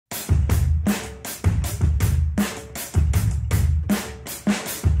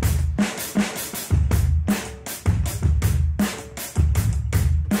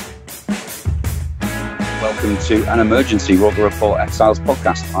to an emergency ROKER Report Exiles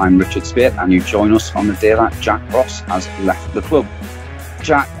podcast. I'm Richard Speight, and you join us on the day that Jack Ross has left the club.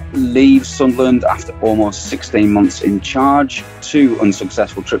 Jack leaves Sunderland after almost 16 months in charge, 2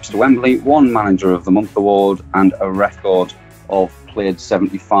 unsuccessful trips to Wembley, 1 Manager of the Month award, and a record of played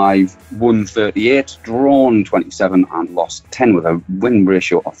 75, won 38, drawn 27, and lost 10 with a win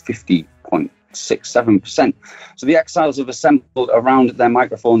ratio of 50.67%. So the Exiles have assembled around their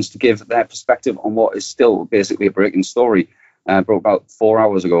microphones to give their perspective on what is still basically a breaking story. Broke about 4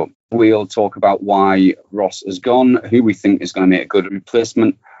 hours ago. We'll talk about why Ross has gone, who we think is going to make a good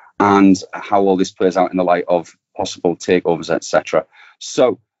replacement, and how all this plays out in the light of possible takeovers, etc.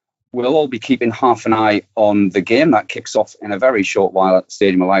 So we'll all be keeping half an eye on the game that kicks off in a very short while at the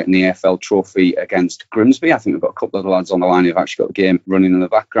Stadium of Light in the AFL Trophy against Grimsby. I think we've got a couple of the lads on the line who've actually got the game running in the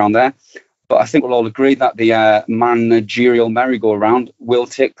background there. But I think we'll all agree that the managerial merry-go-round will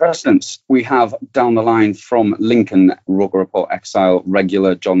take precedence. We have down the line from Lincoln, ROKER Report Exile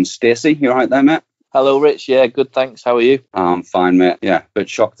regular John Stacey. You all right there, mate? Hello, Rich. Yeah, good, thanks. How are you? I'm fine, mate. Yeah, a bit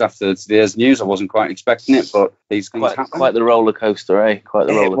shocked after today's news. I wasn't quite expecting it, but these things happen. Quite the roller coaster, eh? Quite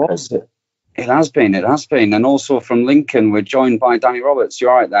the roller coaster. It has been. And also from Lincoln, we're joined by Danny Roberts. You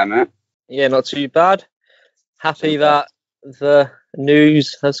all right there, mate? Yeah, not too bad. Happy that the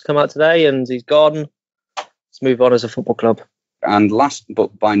news has come out today and he's gone. Let's move on as a football club. And last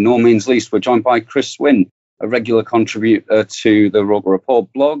but by no means least, we're joined by Chris Swin, a regular contributor to the ROKER Report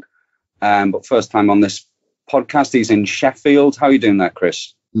blog. But first time on this podcast, he's in Sheffield. How are you doing there,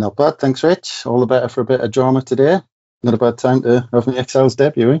 Chris? Not bad, thanks, Rich. All the better for a bit of drama today. Not a bad time to have the Exiles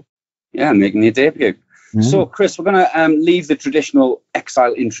debut, eh? Yeah, making your debut. Mm. So, Chris, we're going to leave the traditional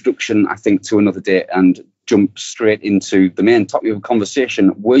Exile introduction, I think, to another day and jump straight into the main topic of the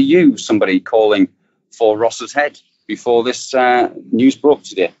conversation. Were you somebody calling for Ross's head before this news broke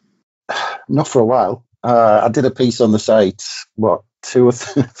today? Not for a while. I did a piece on the site, 2 or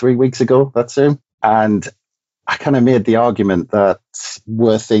 3 weeks ago, that's soon. And I kind of made the argument that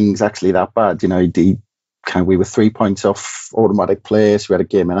were things actually that bad? You know, we were 3 points off automatic place. We had a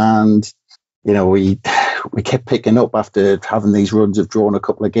game in hand. You know, we kept picking up after having these runs of drawing a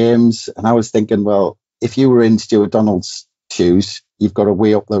couple of games. And I was thinking, well, if you were in Stuart Donald's shoes, you've got to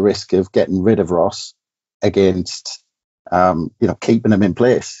weigh up the risk of getting rid of Ross against, keeping him in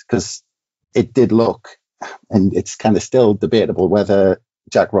place. Because it did look, and it's kind of still debatable whether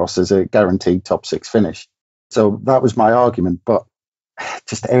Jack Ross is a guaranteed top 6 finish. So that was my argument. But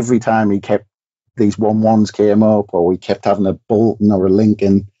just every time he kept these 1-1s came up, or we kept having a Bolton or a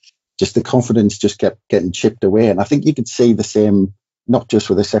Lincoln, just the confidence just kept getting chipped away. And I think you could see the same, not just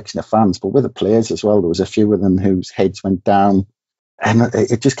with a section of fans, but with the players as well. There was a few of them whose heads went down, and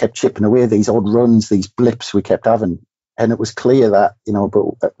it just kept chipping away, these odd runs, these blips we kept having. And it was clear that,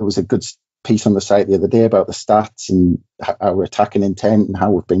 but there was a good piece on the site the other day about the stats and our attacking intent and how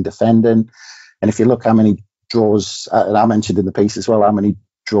we've been defending. And if you look how many draws, and I mentioned in the piece as well, how many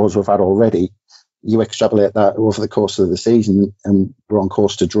draws we've had already, you extrapolate that over the course of the season, and we're on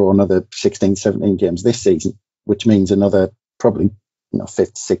course to draw another 16, 17 games this season, which means another probably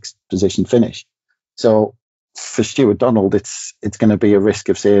 5th, 6th position finish. So for Stuart Donald, it's going to be a risk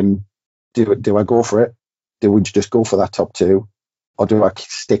of saying, do I go for it? Do we just go for that top 2? Or do I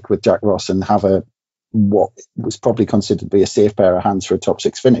stick with Jack Ross and have what was probably considered to be a safe pair of hands for a top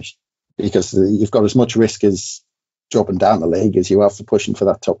 6 finish? Because you've got as much risk as dropping down the league as you have for pushing for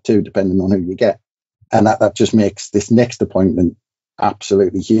that top 2, depending on who you get. And that just makes this next appointment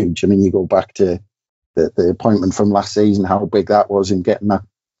absolutely huge. I mean, you go back to the appointment from last season, how big that was in getting that,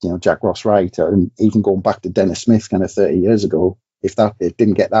 Jack Ross right, and even going back to Dennis Smith kind of 30 years ago. If it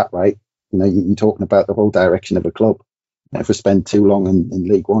didn't get that right, you're talking about the whole direction of a club. If we spend too long in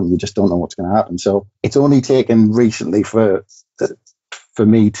League One, you just don't know what's going to happen. So it's only taken recently for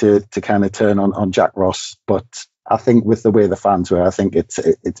me to kind of turn on Jack Ross. But I think with the way the fans were, I think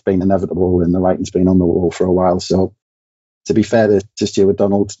it's been inevitable, and the writing's been on the wall for a while. So to be fair to Stuart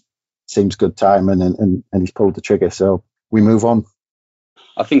Donald, seems good timing, and he's pulled the trigger. So we move on.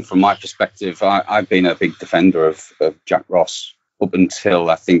 I think from my perspective, I've been a big defender of Jack Ross up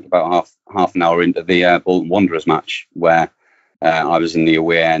until I think about half an hour into the Bolton Wanderers match, where I was in the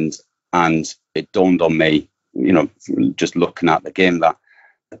away end, and it dawned on me, just looking at the game, that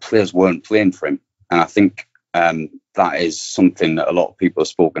the players weren't playing for him. And I think that is something that a lot of people have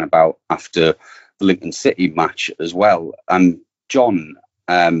spoken about after the Lincoln City match as well. And John,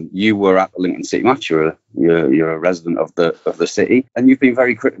 you were at the Lincoln City match. You're a resident of the city, and you've been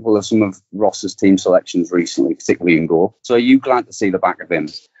very critical of some of Ross's team selections recently, particularly in goal. So are you glad to see the back of him?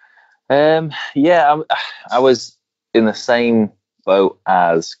 I was in the same boat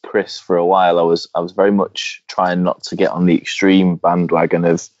as Chris for a while. I was very much trying not to get on the extreme bandwagon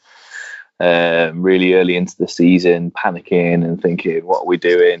of really early into the season, panicking and thinking, what are we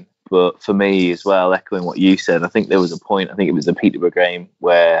doing? But for me as well, echoing what you said, I think there was a point, I think it was the Peterborough game,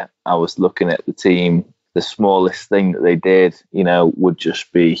 where I was looking at the team. The smallest thing that they did, would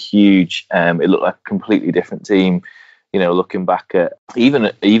just be huge. It looked like a completely different team. Looking back at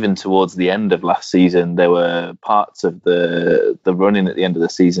even towards the end of last season, there were parts of the running at the end of the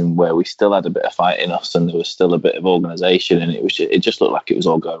season where we still had a bit of fight in us, and there was still a bit of organisation, and it just looked like it was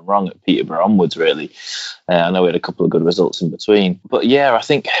all going wrong at Peterborough onwards. Really, I know we had a couple of good results in between, but yeah, I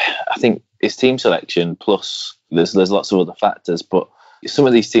think it's team selection plus there's lots of other factors, but some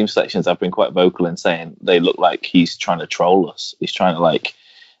of these team selections I've been quite vocal in saying they look like he's trying to troll us. He's trying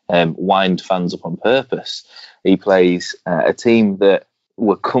to wind fans up on purpose. He plays a team that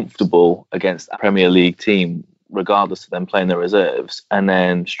were comfortable against a Premier League team, regardless of them playing the reserves, and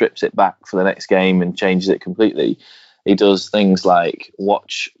then strips it back for the next game and changes it completely. He does things like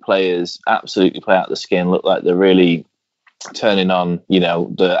watch players absolutely play out the skin, look like they're really turning on,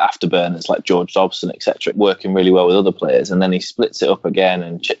 the afterburners like George Dobson, etc., working really well with other players, and then he splits it up again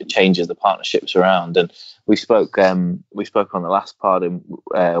and changes the partnerships around. And we spoke on the last part, and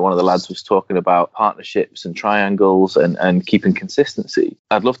one of the lads was talking about partnerships and triangles and keeping consistency.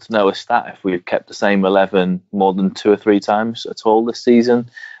 I'd love to know a stat if we've kept the same 11 more than 2 or 3 times at all this season.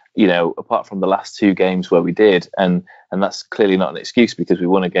 Apart from the last 2 games where we did, and that's clearly not an excuse because we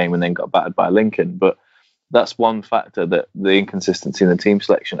won a game and then got battered by Lincoln, but that's one factor, that the inconsistency in the team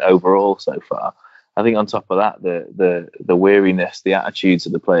selection overall so far. I think on top of that, the weariness, the attitudes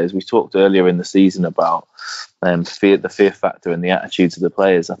of the players. We talked earlier in the season about the fear factor and the attitudes of the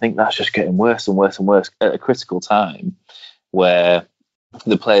players. I think that's just getting worse and worse and worse at a critical time where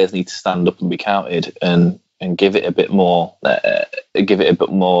the players need to stand up and be counted and give it a bit more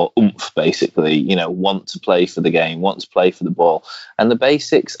oomph, basically. Want to play for the game, want to play for the ball, and the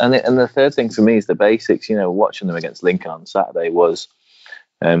basics. And the third thing for me is the basics. Watching them against Lincoln on Saturday was,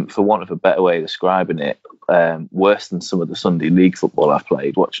 for want of a better way of describing it, worse than some of the Sunday League football I've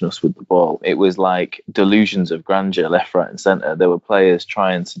played. Watching us with the ball, it was like delusions of grandeur, left, right, and centre. There were players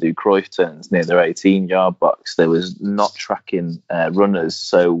trying to do Cruyff turns near their 18-yard box. There was not tracking runners,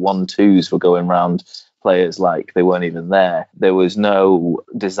 so 1-2s were going round players like they weren't even there. There was no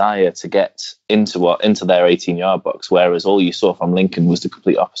desire to get into their 18-yard box, whereas all you saw from Lincoln was the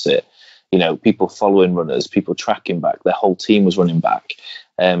complete opposite. People following runners, people tracking back. Their whole team was running back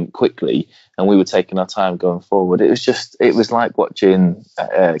quickly, and we were taking our time going forward. It was like watching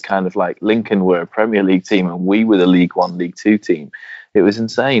kind of like Lincoln were a Premier League team and we were the League One, League Two team. It was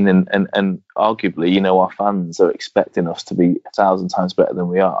insane, and arguably, our fans are expecting us to be 1,000 times better than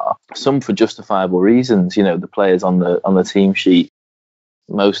we are. Some for justifiable reasons. The players on the team sheet,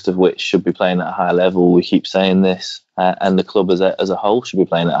 most of which should be playing at a high level. We keep saying this, and the club as a whole should be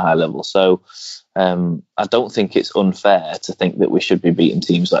playing at a high level. So I don't think it's unfair to think that we should be beating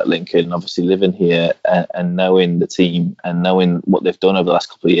teams like Lincoln. Obviously, living here and knowing the team and knowing what they've done over the last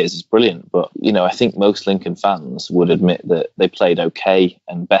couple of years is brilliant. But, I think most Lincoln fans would admit that they played okay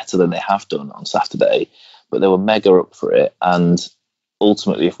and better than they have done on Saturday, but they were mega up for it. And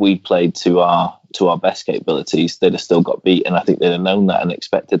ultimately, if we'd played to our best capabilities, they'd have still got beat, and I think they'd have known that and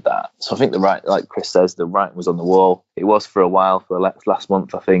expected that. So I think like Chris says, the writing was on the wall. It was for a while, for the last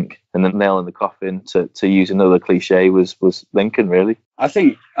month, I think, and the nail in the coffin, to use another cliche, was Lincoln, really. I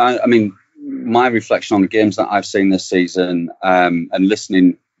think, my reflection on the games that I've seen this season, and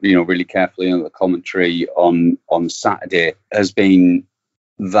listening, really carefully on the commentary on Saturday, has been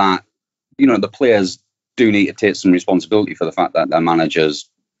that, the players do need to take some responsibility for the fact that their managers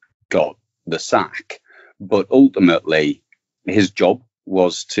got the sack, but ultimately his job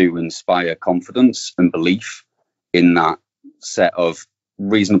was to inspire confidence and belief in that set of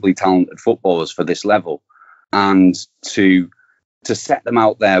reasonably talented footballers for this level, and to set them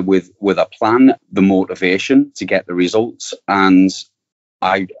out there with a plan, the motivation to get the results. And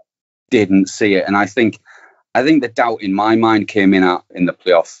I didn't see it, and I think the doubt in my mind came in the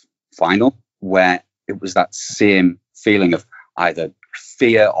playoff final, where it was that same feeling of either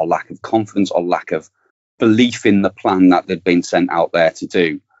fear or lack of confidence or lack of belief in the plan that they'd been sent out there to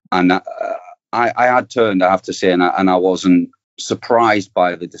do. And I had turned, I have to say, and I wasn't surprised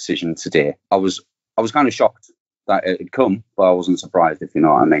by the decision today. I was kind of shocked that it had come, but I wasn't surprised, if you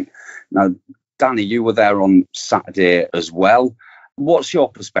know what I mean. Now, Danny, you were there on Saturday as well. What's your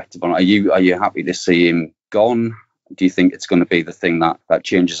perspective on it? Are you happy to see him gone? Do you think it's going to be the thing that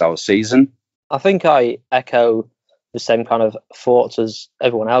changes our season? I think I echo the same kind of thoughts as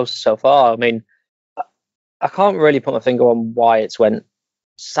everyone else so far. I mean, I can't really put my finger on why it's went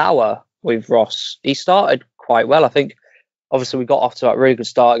sour with Ross. He started quite well. I think, obviously, we got off to a really good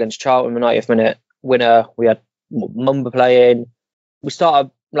start against Charlton, the 90th minute winner. We had Mumba playing. We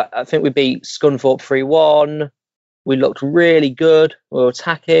started, I think we beat Scunthorpe 3-1. We looked really good. We were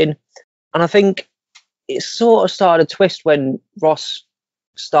attacking. And I think it sort of started to twist when Ross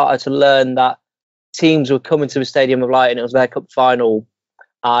started to learn that teams were coming to the Stadium of Light and it was their cup final,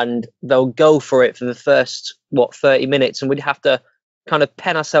 and they'll go for it for the first 30 minutes, and we'd have to kind of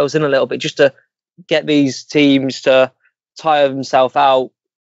pen ourselves in a little bit just to get these teams to tire themselves out,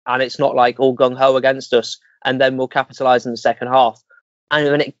 and it's not like all gung-ho against us, and then we'll capitalise in the second half. And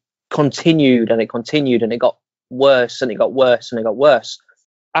then it continued and it continued, and it got worse and it got worse and it got worse.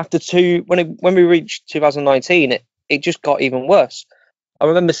 After when we reached 2019, it just got even worse. I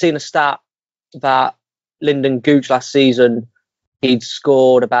remember seeing a stat that Lyndon Gooch last season, he'd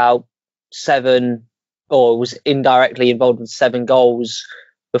scored about 7, or was indirectly involved with 7 goals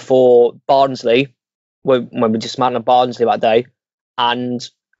before Barnsley, when we dismantled Barnsley that day. And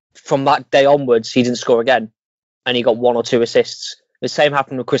from that day onwards, he didn't score again. And he got 1 or 2 assists. The same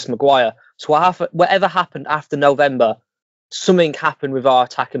happened with Chris Maguire. So whatever happened after November, something happened with our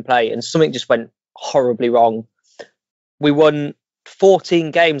attack and play, and something just went horribly wrong. We won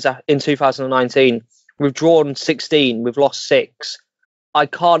 14 games in 2019. We've drawn 16. We've lost 6. I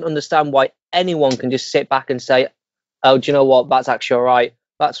can't understand why anyone can just sit back and say, oh, do you know what? That's actually all right.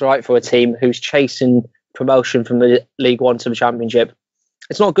 That's all right for a team who's chasing promotion from the League One to the Championship.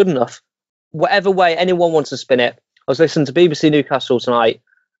 It's not good enough. Whatever way anyone wants to spin it. I was listening to BBC Newcastle tonight,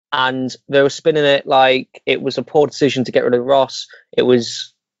 and they were spinning it like it was a poor decision to get rid of Ross.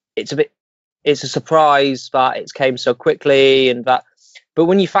 It's a surprise that it came so quickly, and that. But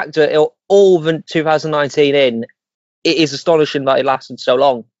when you factor all the 2019 in, it is astonishing that it lasted so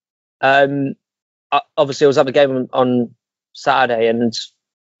long. Obviously, I was at the game on Saturday, and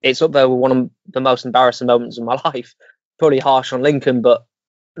it's up there with one of the most embarrassing moments of my life. Probably harsh on Lincoln, but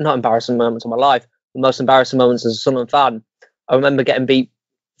not embarrassing moments of my life. The most embarrassing moments as a Sunderland fan. I remember getting beat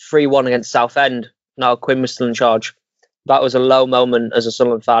 3-1 against Southend. Now Quinn was still in charge. That was a low moment as a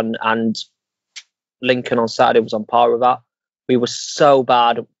Sunderland fan, and Lincoln on Saturday was on par with that. We were so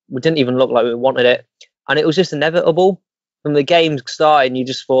bad. We didn't even look like we wanted it. And it was just inevitable. From the game starting, you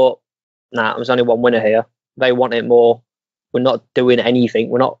just thought, nah, there's only one winner here. They want it more. We're not doing anything.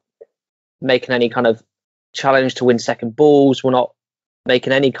 We're not making any kind of challenge to win second balls. We're not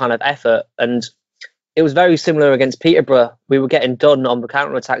making any kind of effort. And it was very similar against Peterborough. We were getting done on the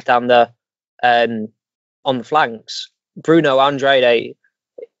counter-attack down there on the flanks. Bruno Andrade,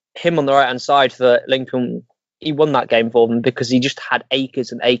 him on the right-hand side for Lincoln, he won that game for them because he just had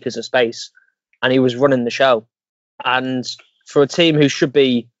acres and acres of space, and he was running the show. And for a team who should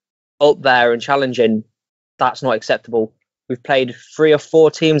be up there and challenging, that's not acceptable. We've played 3 or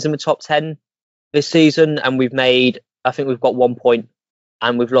 4 teams in the top 10 this season, and I think we've got 1 point,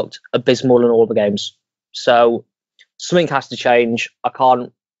 and we've looked abysmal in all the games. So something has to change. I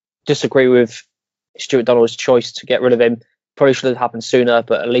can't disagree with Stuart Donald's choice to get rid of him. Probably should have happened sooner,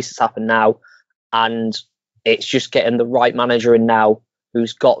 but at least it's happened now. And it's just getting the right manager in now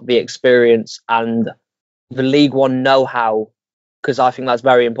who's got the experience and the League One know-how, because I think that's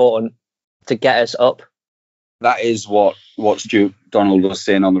very important to get us up. That is what Stuart Donald was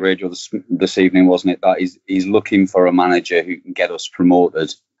saying on the radio this evening, wasn't it? That he's looking for a manager who can get us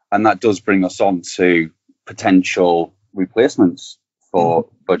promoted. And that does bring us on to potential replacements for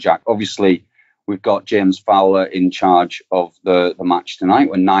Jack. Obviously, we've got James Fowler in charge of the match tonight.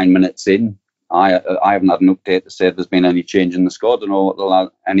 We're 9 minutes in. I haven't had an update to say if there's been any change in the score. I don't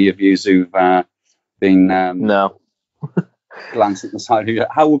know any of you who've been no glancing at the side.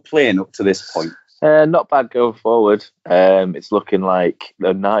 How we're playing up to this point? Not bad going forward. It's looking like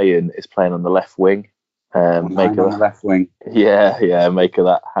Nyan is playing on the left wing. Make of the left wing. Yeah. Make of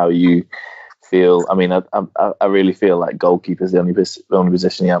that how you feel. I mean, I really feel like goalkeeper's the only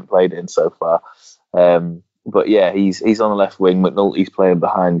position he hasn't played in so far. But yeah, he's on the left wing. McNulty's playing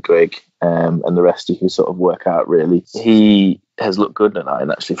behind Greg, and the rest you can sort of work out really. He has looked good tonight,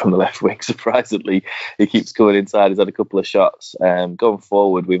 actually, from the left wing. Surprisingly, he keeps coming inside. He's had a couple of shots. Going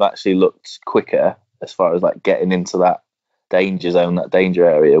forward, we've actually looked quicker as far as like getting into that danger zone, that danger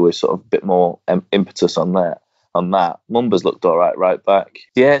area. We're sort of a bit more impetus on that. Mumba's looked all right back.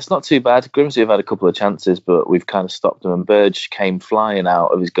 Yeah, it's not too bad. Grimsby have had a couple of chances, but we've kind of stopped them. And Burge came flying out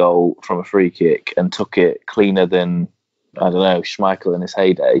of his goal from a free kick and took it cleaner than, I don't know, Schmeichel in his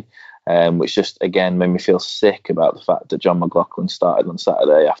heyday, which just, again, made me feel sick about the fact that John McLaughlin started on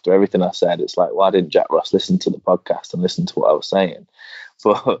Saturday. After everything I said, it's like, why didn't Jack Ross listen to the podcast and listen to what I was saying?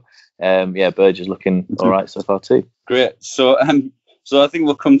 But Burge is looking all right so far too. Great. So I think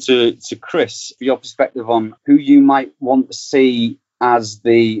we'll come to Chris for your perspective on who you might want to see as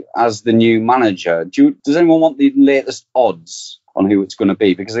the new manager. Does anyone want the latest odds on who it's going to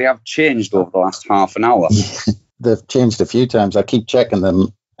be? Because they have changed over the last half an hour. They've changed a few times. I keep checking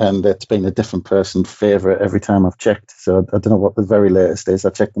them, and it's been a different person's favourite every time I've checked. So I don't know what the very latest is.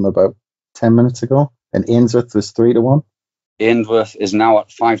 I checked them about 10 minutes ago, and Ainsworth was 3-1. Ainsworth is now at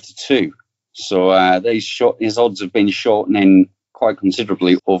 5-2. So his odds have been shortening quite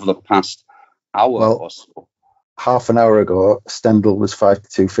considerably over the past hour or so. Half an hour ago, Stendhal was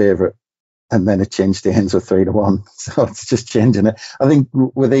 5-2 favourite, and then it changed to Ainsworth 3-1. So it's just changing it. I think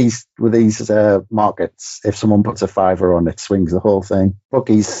with these markets, if someone puts a fiver on, it swings the whole thing.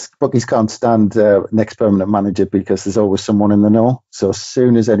 Bookies can't stand next permanent manager because there's always someone in the know. So as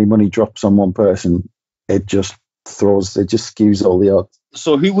soon as any money drops on one person, it just skews all the odds.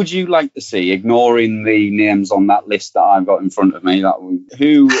 So who would you like to see, ignoring the names on that list that I've got in front of me?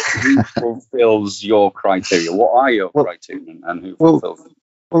 Who fulfills your criteria? What are your criteria, and who fulfills them?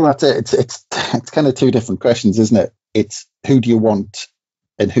 Well, that's it. It's kind of two different questions, isn't it? It's who do you want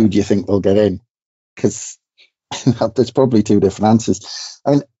and who do you think they'll get in? Because there's probably two different answers.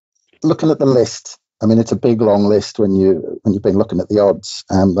 I mean, looking at the list, I mean, it's a big, long list when you've been looking at the odds.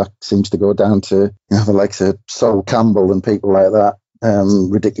 That seems to go down to the likes of Sol Campbell and people like that.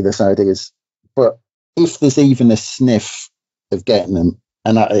 Ridiculous ideas. But if there's even a sniff of getting them,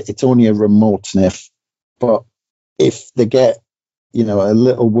 and it's only a remote sniff, but if they get a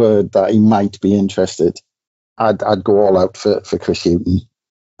little word that he might be interested, I'd go all out for Chris Hughton.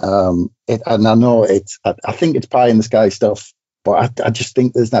 And I know I think it's pie in the sky stuff, but I just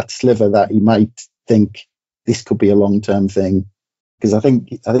think there's that sliver that he might think this could be a long term thing, because I think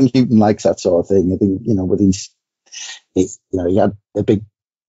Hughton likes that sort of thing. I think with he had a big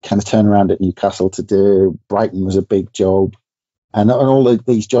kind of turnaround at Newcastle to do. Brighton was a big job, and all of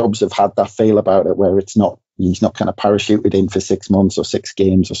these jobs have had that feel about it where he's not kind of parachuted in for 6 months or 6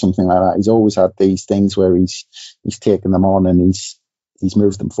 games or something like that. He's always had these things where he's taken them on and he's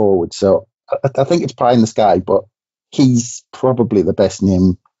moved them forward. So I think it's pie in the sky, but he's probably the best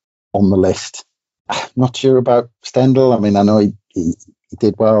name on the list. I'm not sure about Stendhal. I mean, I know he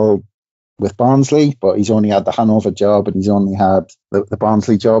did well with Barnsley, but he's only had the Hanover job and he's only had the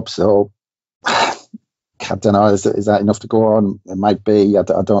Barnsley job. So I don't know. Is that enough to go on? It might be. I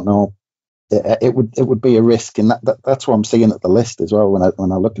don't know. It would be a risk, and that's what I'm seeing at the list as well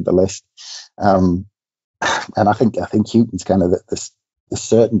when I look at the list. And I think Hughton's kind of the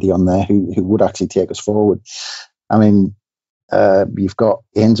certainty on there who would actually take us forward. I mean, you've got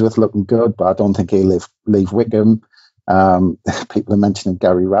Ainsworth looking good, but I don't think he'll leave Wickham. People are mentioning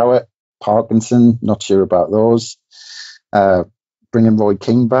Gary Rowett, Parkinson. Not sure about those. Bringing Roy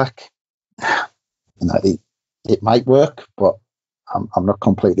King back, it might work, but I'm not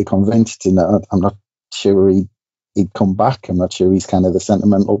completely convinced. I'm not sure he'd come back. I'm not sure he's kind of the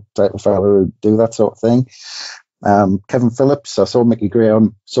sentimental type of fellow who'd do that sort of thing. Kevin Phillips, I saw Mickey Gray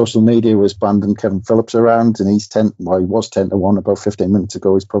on social media was banding Kevin Phillips around, and he was 10-1 about 15 minutes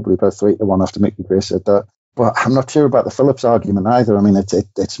ago. He's probably about 3-1 after Mickey Gray said that. But I'm not sure about the Phillips argument either. I mean,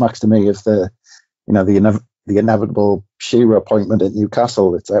 it smacks to me of the inevitable Shearer appointment at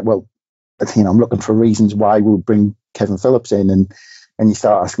Newcastle. It's like, well, I'm looking for reasons why we'll bring Kevin Phillips in, and you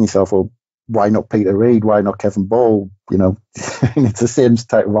start asking yourself, well, why not Peter Reid? Why not Kevin Ball? It's the same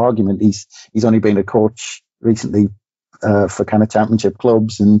type of argument. He's only been a coach recently for kind of championship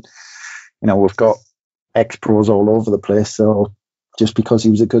clubs, and we've got ex-pros all over the place. So just because he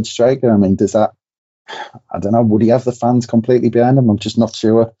was a good striker, I mean, does that? I don't know. Would he have the fans completely behind him? I'm just not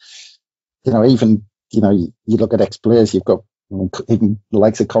sure. Even you look at ex-players. You've got even the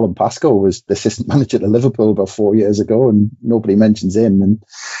likes of Colin Pascoe was the assistant manager to Liverpool about 4 years ago, and nobody mentions him. And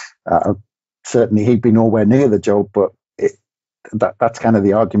certainly he'd be nowhere near the job. But that's kind of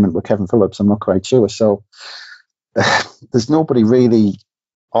the argument with Kevin Phillips. I'm not quite sure. So there's nobody really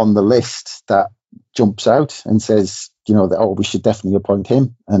on the list that jumps out and says, that we should definitely appoint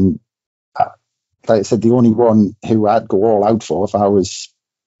him. And like I said, the only one who I'd go all out for if I was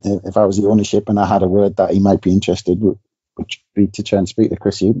the ownership and I had a word that he might be interested would be to try and speak to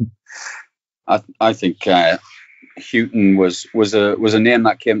Chris Hughton. I think Hughton was a name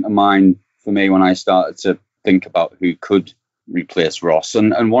that came to mind for me when I started to think about who could replace Ross.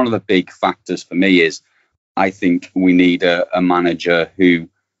 And one of the big factors for me is I think we need a manager who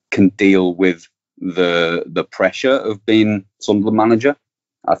can deal with the pressure of being Sunderland manager.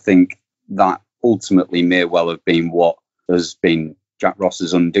 I think that ultimately may well have been what has been Jack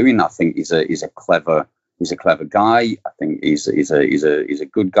Ross's undoing. I think he's a clever He's a clever guy. I think he's a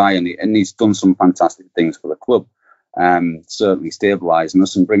good guy, and he's done some fantastic things for the club. Certainly stabilising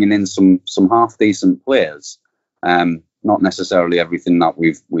us and bringing in some half decent players. Not necessarily everything that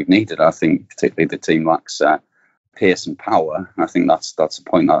we've needed. I think particularly the team lacks pace and power. I think that's a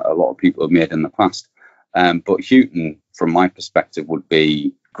point that a lot of people have made in the past. But Houghton, from my perspective, would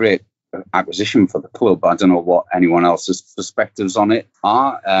be great acquisition for the club. I don't know what anyone else's perspectives on it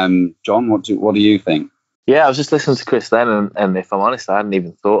are. John, what do you think? Yeah, I was just listening to Chris then, and if I'm honest, I hadn't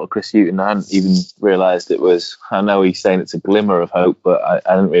even thought of Chris Houghton. I hadn't even realised it was. I know he's saying it's a glimmer of hope, but I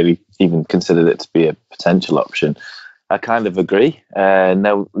hadn't really even considered it to be a potential option. I kind of agree.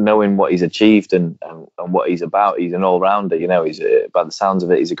 Knowing what he's achieved and what he's about, he's an all-rounder. You know, by the sounds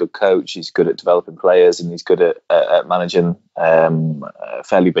of it, he's a good coach. He's good at developing players, and he's good at managing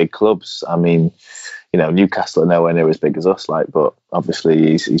fairly big clubs. I mean, you know, Newcastle are nowhere near as big as us, but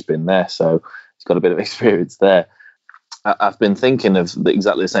obviously he's been there, so he's got a bit of experience there. I've been thinking of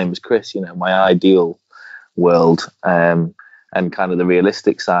exactly the same as Chris. You know, my ideal world. And kind of the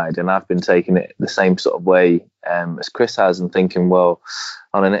realistic side, and I've been taking it the same sort of way as Chris has, and thinking, well,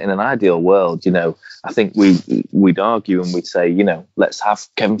 in an ideal world, you know, I think we'd argue and we'd say, you know, let's have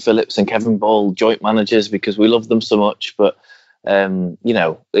Kevin Phillips and Kevin Ball joint managers because we love them so much. But you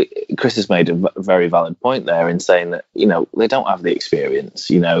know, Chris has made a very valid point there in saying that, you know, they don't have the experience.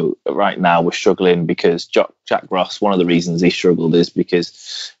 You know, right now we're struggling because Jack Ross. One of the reasons he struggled is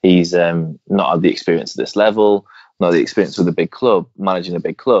because he's not had the experience at this level. Not the experience with a big club, managing a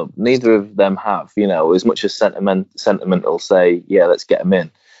big club. Neither of them have, you know, as much as sentimental say, yeah, let's get him in.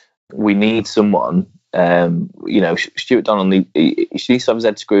 We need someone, you know, Stuart Donald, he needs to have his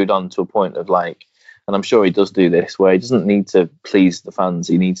head screwed on to a point of like, and I'm sure he does do this, where he doesn't need to please the fans.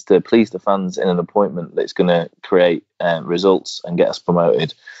 He needs to please the fans in an appointment that's going to create results and get us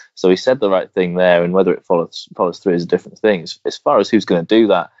promoted. So he said the right thing there, and whether it follows through is a different thing. As far as who's going to do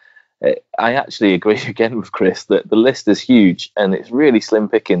that, I actually agree again with Chris that the list is huge and it's really slim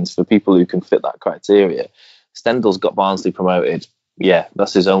pickings for people who can fit that criteria. Stendhal's got Barnsley promoted. Yeah,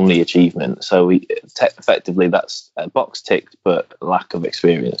 that's his only achievement. So effectively that's a box ticked, but lack of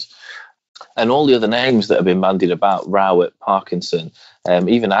experience. And all the other names that have been bandied about, Rowett, Parkinson,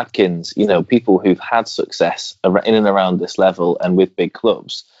 even Adkins, you know, people who've had success in and around this level and with big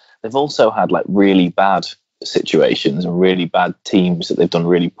clubs, they've also had like really bad situations and really bad teams that they've done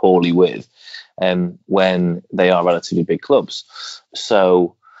really poorly with when they are relatively big clubs.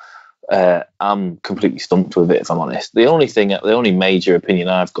 So I'm completely stumped with it, if I'm honest. The only major opinion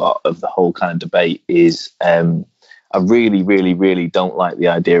I've got of the whole kind of debate is I really, really, really don't like the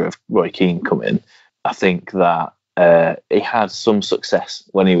idea of Roy Keane coming. I think that he had some success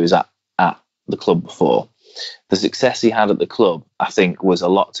when he was at the club before. The success he had at the club, I think, was a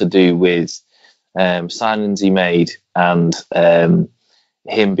lot to do with signings he made, and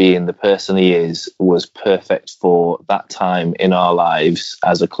him being the person he is was perfect for that time in our lives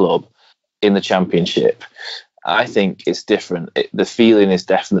as a club in the Championship. I think it's different. The feeling is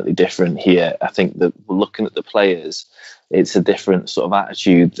definitely different here. I think that looking at the players, it's a different sort of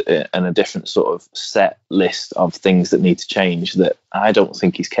attitude and a different sort of set list of things that need to change that I don't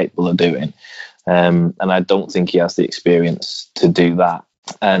think he's capable of doing. And I don't think he has the experience to do that.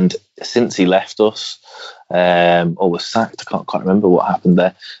 And since he left us or was sacked, I can't quite remember what happened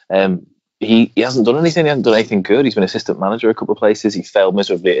there. He hasn't done anything. He hasn't done anything good. He's been assistant manager a couple of places. He failed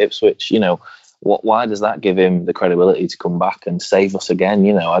miserably at Ipswich. You know, why does that give him the credibility to come back and save us again?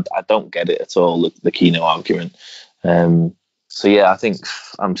 You know, I don't get it at all, the Keno argument. So yeah, I think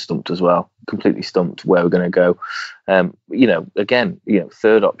I'm stumped as well. Completely stumped where we're going to go. You know, again,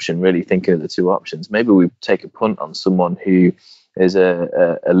 third option, really thinking of the two options. Maybe we take a punt on someone who is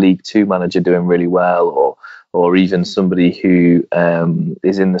a League Two manager doing really well, or even somebody who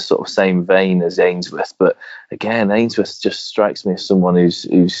is in the sort of same vein as Ainsworth. But again, Ainsworth just strikes me as someone who's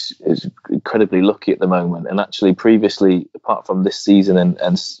incredibly lucky at the moment. And actually, previously, apart from this season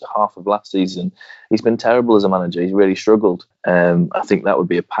and half of last season, he's been terrible as a manager. He's really struggled. I think that would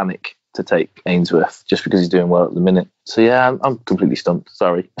be a panic to take Ainsworth just because he's doing well at the minute. So yeah, I'm completely stumped.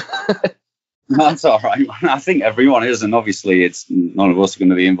 Sorry. That's all right. I think everyone is, and obviously it's none of us are going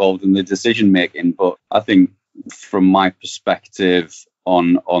to be involved in the decision making. But I think from my perspective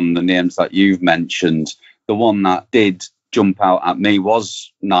on the names that you've mentioned, the one that did jump out at me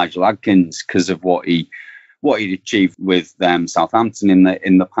was Nigel Adkins because of what he'd achieved with Southampton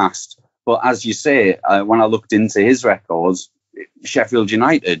in the past. But as you say, when I looked into his records, Sheffield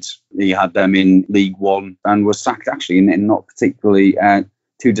United, he had them in League One and was sacked actually in not particularly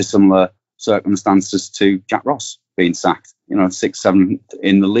too dissimilar circumstances to Jack Ross being sacked, 6th, 7th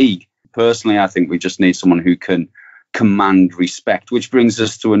in the league. personally, I think we just need someone who can command respect, which brings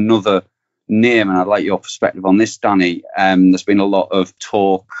us to another name, and I'd like your perspective on this, Danny. There's been a lot of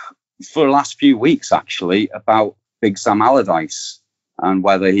talk for the last few weeks, actually, about Big Sam Allardyce and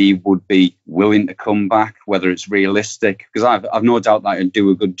whether he would be willing to come back, whether it's realistic, because I've no doubt that he'd do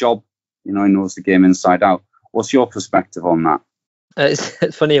a good job. He knows the game inside out. What's your perspective on that?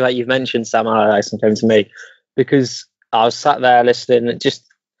 It's funny that you've mentioned Sam Allardyce and came to me, because I was sat there listening.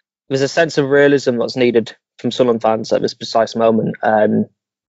 There's a sense of realism that's needed from Sunderland fans at this precise moment. A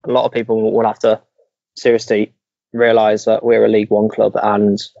lot of people will have to seriously realise that we're a League One club,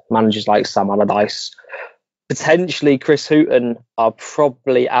 and managers like Sam Allardyce, potentially Chris Hughton, are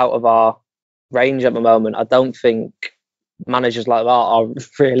probably out of our range at the moment. I don't think managers like that are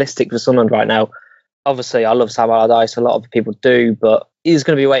realistic for Sunderland right now. Obviously, I love Sam Allardyce. A lot of people do, but he's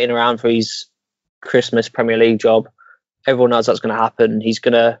going to be waiting around for his Christmas Premier League job. Everyone knows that's going to happen. He's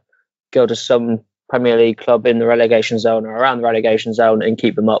going to go to some Premier League club in the relegation zone or around the relegation zone and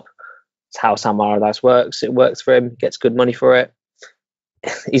keep them up. It's how Sam Allardyce works. It works for him. Gets good money for it.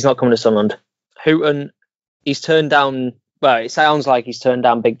 He's not coming to Sunderland. Houghton, he's turned down. Well, it sounds like he's turned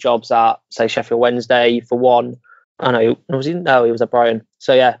down big jobs at, say, Sheffield Wednesday for one. I know. He was at Brighton.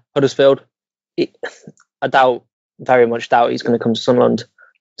 So yeah, Huddersfield. I very much doubt he's going to come to Sunderland.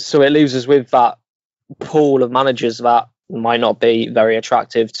 So it leaves us with that pool of managers that might not be very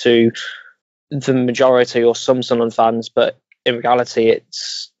attractive to the majority or some Sunderland fans, but in reality,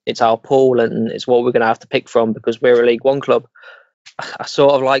 it's our pool and it's what we're going to have to pick from, because we're a League One club. I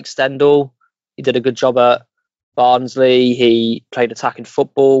sort of like Stendhal. He did a good job at Barnsley. He played attacking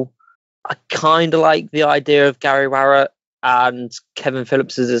football. I kind of like the idea of Gary Warrett and Kevin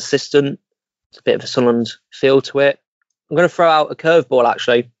Phillips as assistant. It's a bit of a Sunderland feel to it. I'm going to throw out a curveball,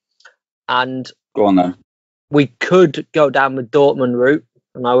 actually. And go on then. We could go down the Dortmund route,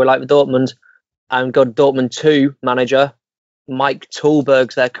 and I would like the Dortmund, and go to Dortmund 2 manager. Mike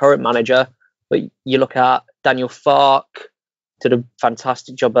Tulberg's their current manager, but you look at Daniel Farke, did a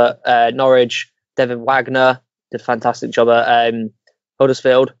fantastic job at Norwich. Devin Wagner did a fantastic job at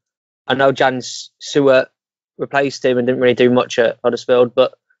Huddersfield. I know Jan Stewart replaced him and didn't really do much at Huddersfield,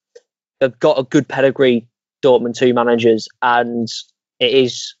 but they've got a good pedigree, Dortmund 2 managers, and it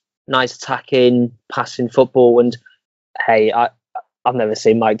is nice attacking, passing football. And hey, I've never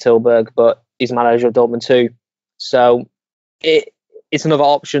seen Mike Tilburg, but he's manager of Dortmund 2. So it's another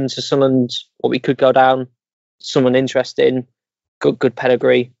option to Sunderland, what we could go down. Someone interesting, good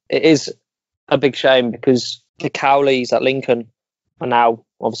pedigree. It is a big shame because the Cowleys at Lincoln are now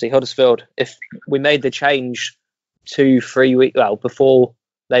obviously Huddersfield. If we made the change 2-3 weeks before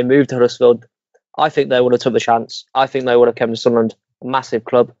they moved to Huddersfield, I think they would have took the chance. I think they would have come to Sunderland, a massive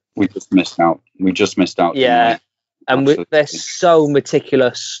club. We just missed out. Yeah, and they're so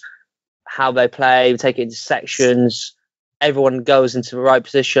meticulous how they play, take it into sections. Everyone goes into the right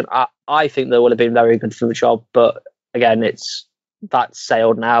position. I think they would have been very good for the job, but again, that's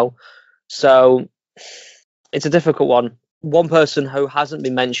sailed now. So it's a difficult one. One person who hasn't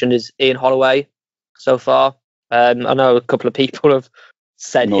been mentioned is Ian Holloway so far. I know a couple of people have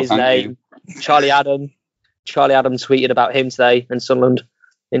said his name. Charlie Adam tweeted about him today in Sunderland.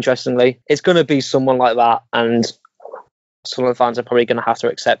 Interestingly, it's going to be someone like that, and Sunderland fans are probably going to have to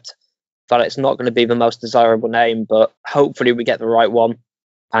accept that it's not going to be the most desirable name, but hopefully we get the right one,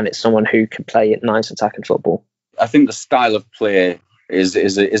 and it's someone who can play nice attacking football. I think the style of play is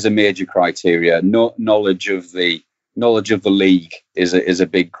a major criteria. No, knowledge of the league is a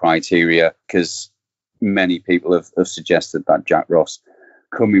big criteria, because many people have suggested that Jack Ross,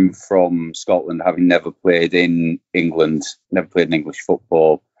 coming from Scotland, having never played in England, never played in English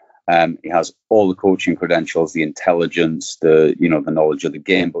football, he has all the coaching credentials, the intelligence, the knowledge of the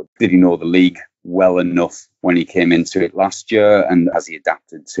game. But did he know the league well enough when he came into it last year? And has he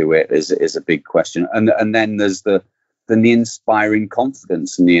adapted to it is a big question. And then there's the inspiring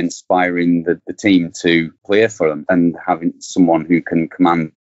confidence and the inspiring the team to play for them, and having someone who can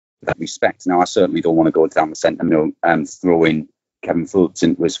command that respect. Now, I certainly don't want to go down the centre and throw in Kevin Phillips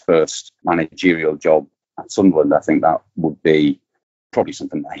into his first managerial job at Sunderland. I think that would be probably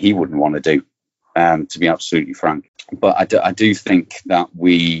something that he wouldn't want to do, to be absolutely frank. But I do think that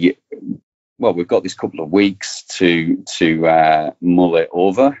we've got this couple of weeks to mull it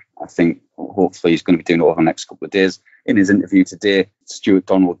over. I think hopefully he's going to be doing it over the next couple of days. In his interview today, Stuart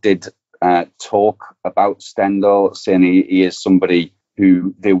Donald did talk about Stendhal, saying he is somebody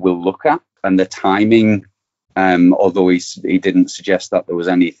who they will look at, and the timing, although he didn't suggest that there was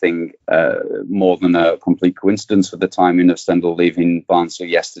anything more than a complete coincidence with the timing of Stendhal leaving Barnsley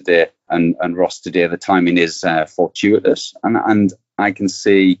yesterday and Ross today. The timing is fortuitous, and I can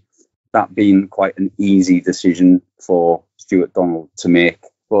see that being quite an easy decision for Stuart Donald to make.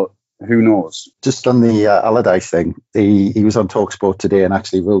 But who knows? Just on the Allardyce thing, he was on TalkSport today and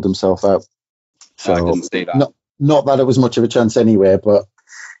actually ruled himself out. So I didn't see that. Not that it was much of a chance anyway, but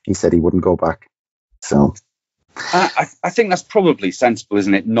he said he wouldn't go back. So I think that's probably sensible,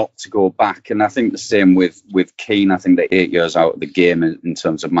 isn't it, not to go back? And I think the same with Keane. I think that 8 years out of the game in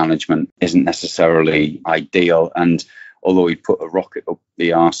terms of management isn't necessarily ideal. And although he put a rocket up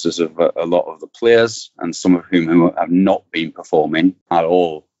the arses of a lot of the players, and some of whom have not been performing at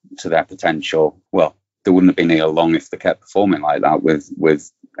all to their potential, well, they wouldn't have been here long if they kept performing like that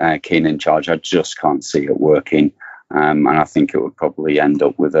with Keane in charge. I just can't see it working. And I think it would probably end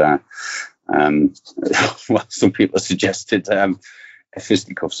up with well, some people have suggested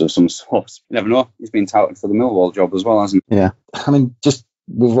fisticuffs of some sort. You never know. He's been touted for the Millwall job as well, hasn't he? Yeah. I mean,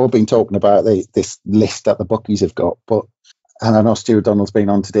 we've all been talking about this list that the bookies have got, and I know Stuart Donald's been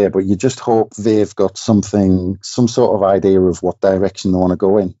on today, but you just hope they've got some sort of idea of what direction they want to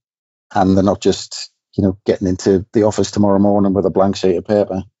go in, and they're not just, getting into the office tomorrow morning with a blank sheet of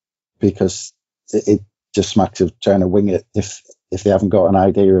paper, because it just smacks of trying to wing it if they haven't got an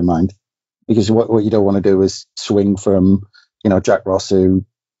idea in mind. Because what you don't want to do is swing from, Jack Ross, who,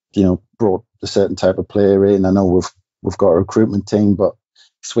 brought a certain type of player in. I know we've got a recruitment team, but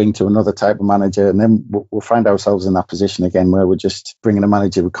swing to another type of manager, and then we'll find ourselves in that position again where we're just bringing a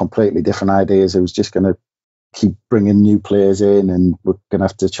manager with completely different ideas who's just going to keep bringing new players in, and we're going to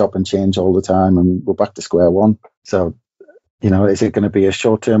have to chop and change all the time, and we're back to square one. So, is it going to be a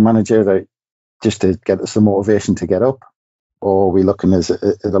short-term manager that just to get us the motivation to get up, or are we looking at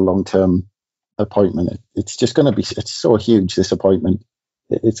a long-term appointment? It's just going to be, it's so huge, this appointment.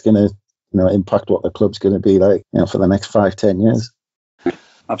 It's going to impact what the club's going to be like for the next 5-10 years.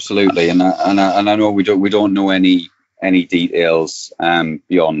 Absolutely, and I know we don't know any details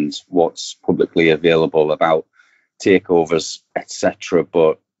beyond what's publicly available about takeovers, etc.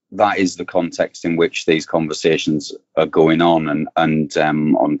 But that is the context in which these conversations are going on. And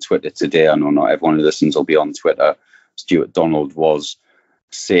on Twitter today, I know not everyone who listens will be on Twitter, Stuart Donald was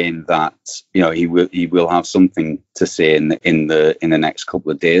saying that he will have something to say in the next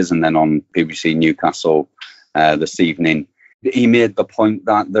couple of days. And then on BBC Newcastle this evening, he made the point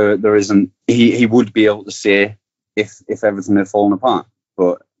that there isn't. He would be able to say if everything had fallen apart,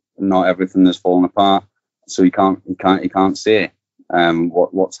 but not everything has fallen apart, so he can't say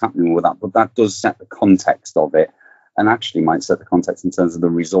what's happening with that. But that does set the context of it, and actually might set the context in terms of the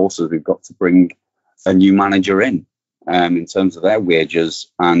resources we've got to bring a new manager in terms of their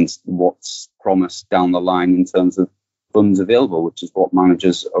wages and what's promised down the line in terms of funds available, which is what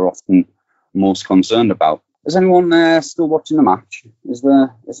managers are often most concerned about. Is anyone still watching the match? Is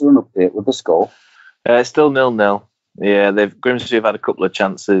there an update with the score? Still 0-0. Yeah, Grimsby have had a couple of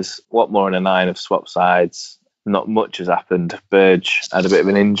chances. Watmore and a 9 have swapped sides. Not much has happened. Burge had a bit of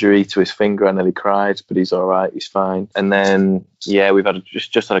an injury to his finger. I nearly cried, but he's all right. He's fine. And then, we've had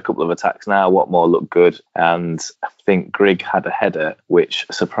just had a couple of attacks now. Watmore looked good. And I think Grigg had a header, which,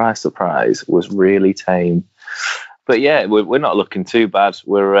 surprise, surprise, was really tame. But yeah, we're not looking too bad.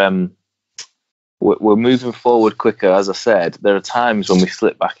 We're moving forward quicker. As I said, there are times when we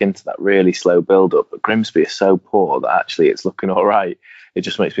slip back into that really slow build-up, but Grimsby is so poor that actually it's looking all right. It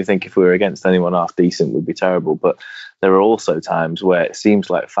just makes me think if we were against anyone half decent, we'd be terrible. But there are also times where it seems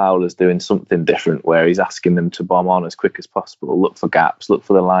like Fowler's doing something different, where he's asking them to bomb on as quick as possible, look for gaps, look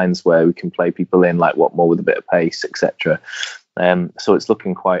for the lines where we can play people in, like Watmore with a bit of pace, etc. So it's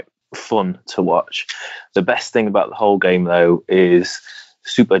looking quite fun to watch. The best thing about the whole game, though, is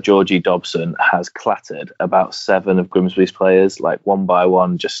Super Georgie Dobson has clattered about 7 of Grimsby's players, like one by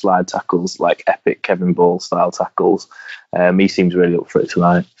one, just slide tackles, like epic Kevin Ball style tackles. He seems really up for it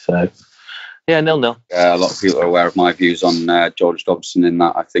tonight. So, yeah, 0-0. A lot of people are aware of my views on George Dobson in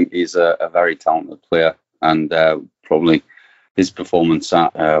that I think he's a very talented player, and probably his performance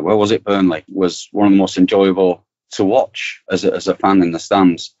at, where was it, Burnley, was one of the most enjoyable to watch as a fan in the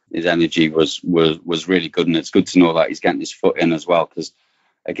stands. His energy was really good, and it's good to know that he's getting his foot in as well, because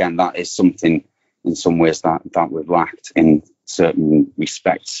again, that is something in some ways that we've lacked in certain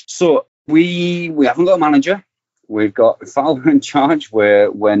respects. So we haven't got a manager. We've got Fowler in charge.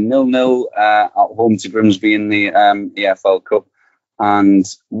 We're 0-0 at home to Grimsby in the EFL Cup, and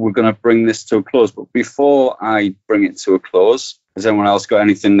we're going to bring this to a close. But before I bring it to a close, has anyone else got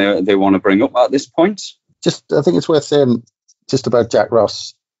anything they want to bring up at this point? I think it's worth saying just about Jack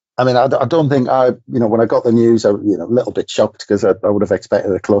Ross. I mean, I don't think when I got the news, I was a little bit shocked, because I would have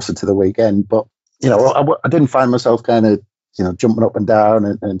expected it closer to the weekend. But, I didn't find myself kind of, jumping up and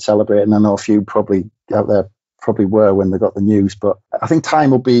down and celebrating. I know a few probably out there probably were when they got the news. But I think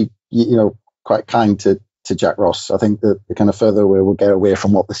time will be quite kind to Jack Ross. I think that the kind of further away we'll get away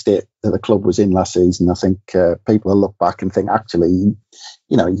from what the state that the club was in last season, I think people will look back and think, actually,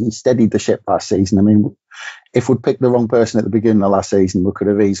 he steadied the ship last season. I mean, if we'd picked the wrong person at the beginning of last season, we could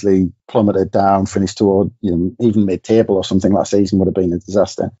have easily plummeted down, finished toward, even mid-table or something last season would have been a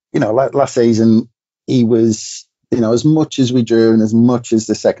disaster. Last season, he was, as much as we drew and as much as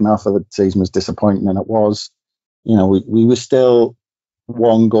the second half of the season was disappointing, and it was, we were still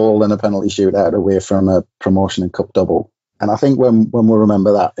one goal and a penalty shootout away from a promotion and cup double. And I think when we'll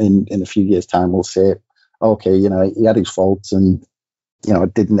remember that in a few years' time, we'll say, okay, he had his faults and,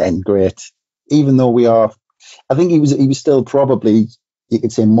 it didn't end great. Even though I think he was still probably, you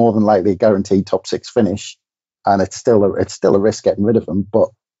could say, more than likely guaranteed top 6 finish. And it's still a risk getting rid of him, but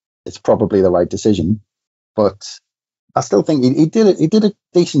it's probably the right decision. But I still think he did a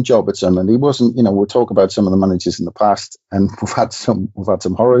decent job at Sunderland. He wasn't, we'll talk about some of the managers in the past, and we've had some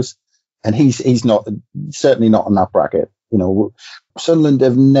horrors, and he's certainly not in that bracket. Sunderland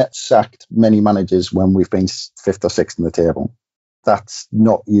have net sacked many managers when we've been 5th or 6th in the table. That's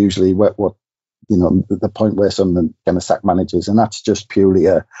not usually what the point where Sunderland kind of sack managers, and that's just purely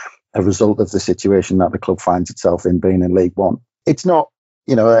a result of the situation that the club finds itself in, being in League One. It's not,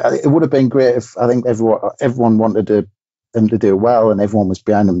 it would have been great if I think everyone wanted them to do well, and everyone was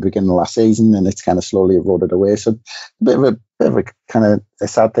behind them at the beginning of last season, and it's kind of slowly eroded away. So a bit of a kind of a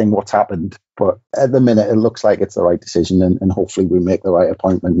sad thing what's happened, but at the minute it looks like it's the right decision, and hopefully we make the right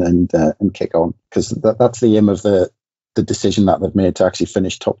appointment and kick on, because that's the aim of the decision that they've made, to actually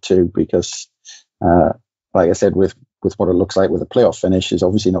finish top 2, because like I said, with what it looks like with a playoff finish is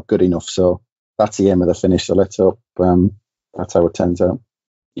obviously not good enough. So that's the aim of the finish. So let's hope that's how it turns out.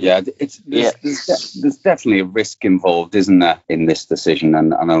 Yeah, there's definitely a risk involved, isn't there, in this decision?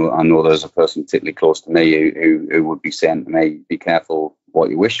 And I know there's a person particularly close to me who would be saying to me, be careful what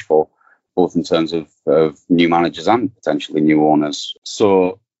you wish for, both in terms of new managers and potentially new owners.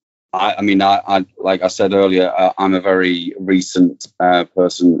 So, I mean, like I said earlier, I'm a very recent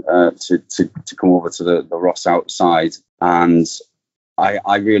person to come over to the Ross outside, and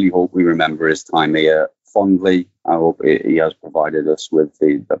I really hope we remember his time here fondly. I hope he has provided us with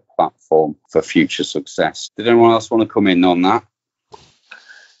the platform for future success. Did anyone else want to come in on that?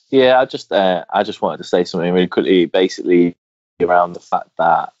 Yeah, I just wanted to say something really quickly, basically around the fact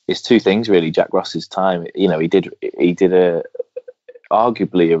that it's two things really. Jack Ross's time, he did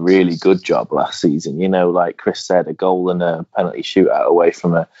arguably a really good job last season. Like Chris said, a goal and a penalty shootout away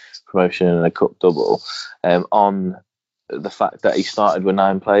from a promotion and a cup double. On the fact that he started with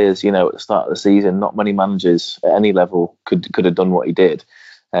 9 players, at the start of the season, not many managers at any level could have done what he did.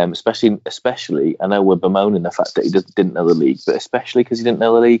 Especially, I know we're bemoaning the fact that he didn't know the league, but especially because he didn't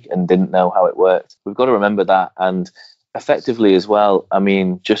know the league and didn't know how it worked. We've got to remember that. And effectively as well, I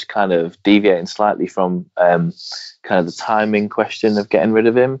mean, just kind of deviating slightly from kind of the timing question of getting rid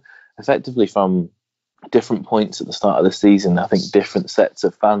of him, effectively from different points at the start of the season, I think different sets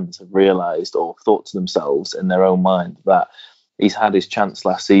of fans have realised or thought to themselves in their own mind that he's had his chance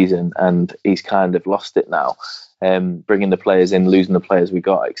last season and he's kind of lost it now. Bringing the players in, losing the players we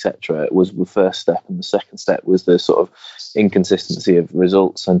got, etc., was the first step, and the second step was the sort of inconsistency of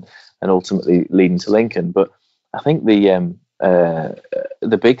results and ultimately leading to Lincoln. But I think the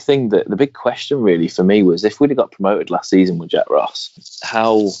big thing, the big question really for me was, if we'd have got promoted last season with Jack Ross,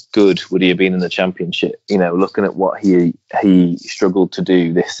 how good would he have been in the Championship? Looking at what he struggled to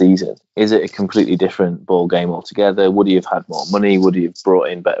do this season, is it a completely different ball game altogether? Would he have had more money? Would he have brought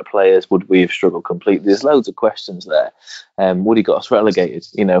in better players? Would we have struggled completely? There's loads of questions there. Would he got us relegated?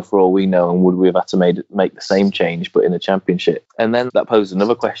 For all we know, and would we have had to make the same change but in the Championship? And then that poses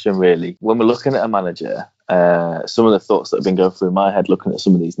another question really. When we're looking at a manager, some of the thoughts that have been going through my head looking at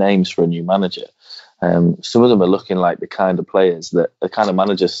some of these names for a new manager, some of them are looking like the kind of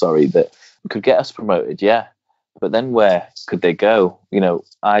managers that could get us promoted, yeah, but then where could they go?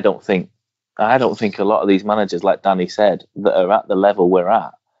 I don't think a lot of these managers, like Danny said, that are at the level we're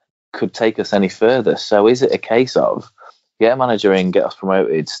at could take us any further. So is it a case of get a manager in, get us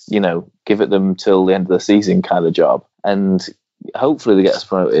promoted, give it them till the end of the season kind of job, and hopefully they get us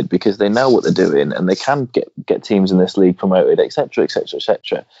promoted because they know what they're doing and they can get teams in this league promoted, etc., etc.,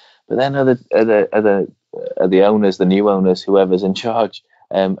 etc. But then are the owners, the new owners, whoever's in charge,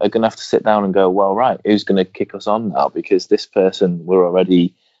 are going to have to sit down and go, well, right, who's going to kick us on now? Because this person, we're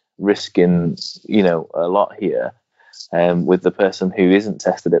already risking, a lot here with the person who isn't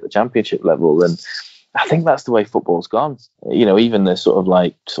tested at the Championship level. And I think that's the way football's gone. Even the sort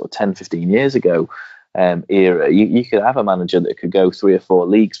of 10, 15 years ago, era, you could have a manager that could go 3 or 4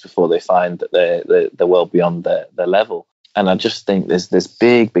 leagues before they find that they're well beyond their level. And I just think there's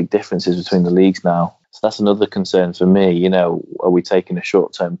big differences between the leagues now. So that's another concern for me. You know, are we taking a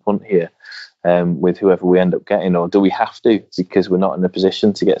short-term punt here with whoever we end up getting, or do we have to, because we're not in a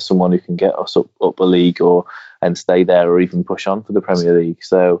position to get someone who can get us up a league and stay there, or even push on for the Premier League?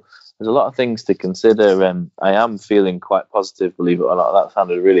 So there's a lot of things to consider. I am feeling quite positive, believe it or not. That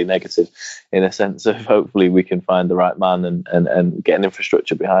sounded really negative, in a sense of hopefully we can find the right man and get an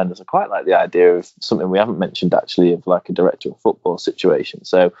infrastructure behind us. I quite like the idea of something we haven't mentioned, actually, of like a director of football situation.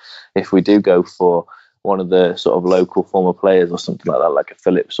 So if we do go for one of the sort of local former players or something like that, like a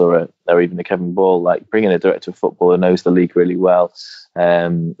Phillips or even a Kevin Ball, like bringing a director of football who knows the league really well,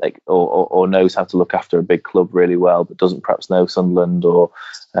 or knows how to look after a big club really well, but doesn't perhaps know Sunderland, or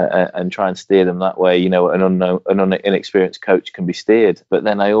and try and steer them that way. You know, an inexperienced coach can be steered, but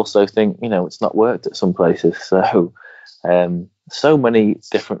then I also think, you know, it's not worked at some places. So so many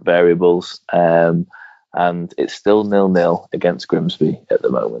different variables, and it's still 0-0 against Grimsby at the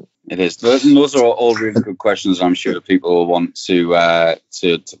moment. It is. Those are all really good questions. I'm sure people will want to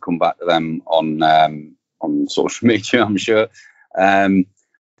come back to them on social media, I'm sure. Danny,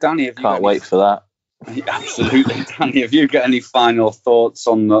 can't wait for that. Absolutely, Danny. Have you got any final thoughts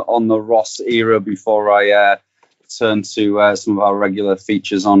on the Ross era before I turn to some of our regular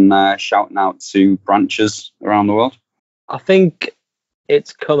features on shouting out to branches around the world? I think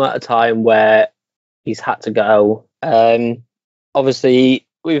it's come at a time where he's had to go. Obviously,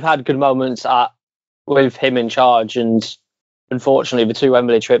 we've had good moments with him in charge, and unfortunately, the 2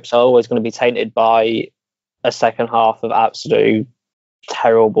 Wembley trips are always going to be tainted by a second half of absolute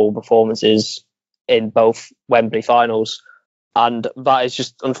terrible performances in both Wembley finals. And that is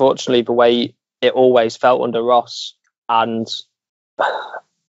just, unfortunately, the way it always felt under Ross. And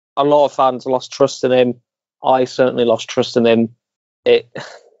a lot of fans lost trust in him. I certainly lost trust in him.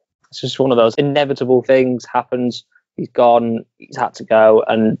 It's just one of those inevitable things happens. He's gone. He's had to go.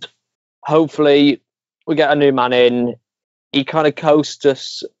 And hopefully we get a new man in. He kind of coasts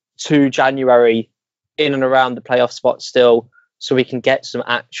us to January in and around the playoff spot still, so we can get some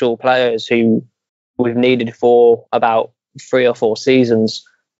actual players who we've needed for about 3 or 4 seasons.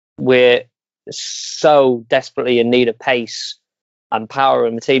 We're so desperately in need of pace and power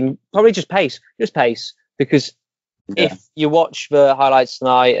in the team. Probably just pace, because if you watch the highlights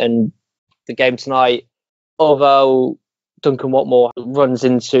tonight and the game tonight, although Duncan Watmore runs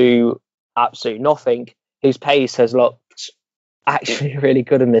into absolute nothing, his pace has looked actually really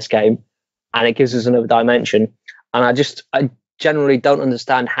good in this game, and it gives us another dimension. And I generally don't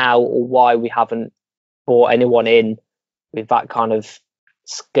understand how or why we haven't brought anyone in with that kind of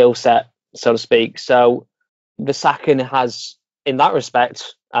skill set, so to speak. So the sacking has, in that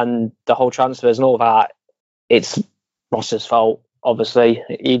respect, and the whole transfers and all that, it's Ross's fault. Obviously,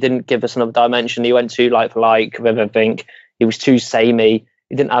 he didn't give us another dimension. He went too like for like with everything. He was too samey.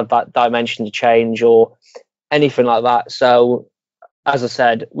 He didn't have that dimension to change or anything like that. So, as I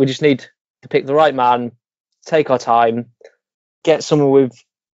said, we just need to pick the right man, take our time, get someone with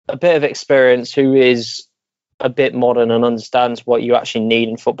a bit of experience who is a bit modern and understands what you actually need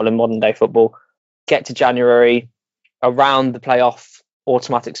in football, in modern day football. Get to January, around the playoff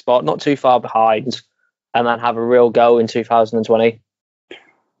automatic spot, not too far behind, and then have a real go in 2020.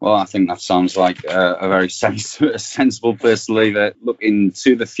 Well, I think that sounds like a very sensible place to leave it. Look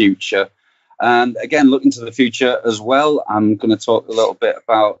into the future. And again, looking to the future as well, I'm going to talk a little bit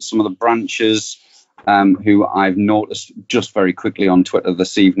about some of the branches who I've noticed just very quickly on Twitter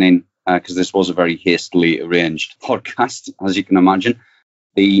this evening, because this was a very hastily arranged podcast, as you can imagine.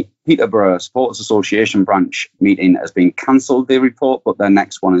 The Peterborough Supporters Association branch meeting has been cancelled, they report, but their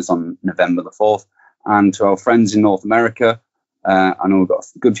next one is on November the 4th. And to our friends in North America, I know we've got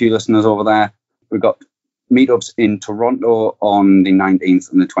a good few listeners over there. We've got meetups in Toronto on the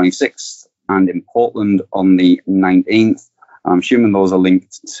 19th and the 26th, and in Portland on the 19th. I'm assuming those are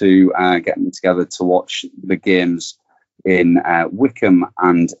linked to getting together to watch the games in Wickham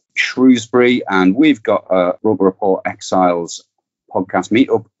and Shrewsbury. And we've got a ROKER Report Exiles podcast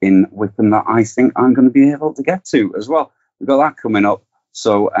meetup in Wickham that I think I'm going to be able to get to as well. We've got that coming up.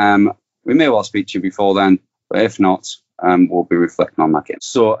 So we may well speak to you before then, but if not, we'll be reflecting on that game.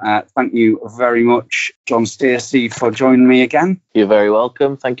 So thank you very much, John Stacey, for joining me again. You're very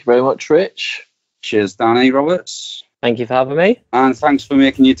welcome. Thank you very much, Rich. Cheers, Danny Roberts. Thank you for having me. And thanks for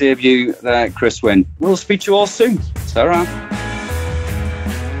making your debut there, Chris Wynn. We'll speak to you all soon. Ta-ra.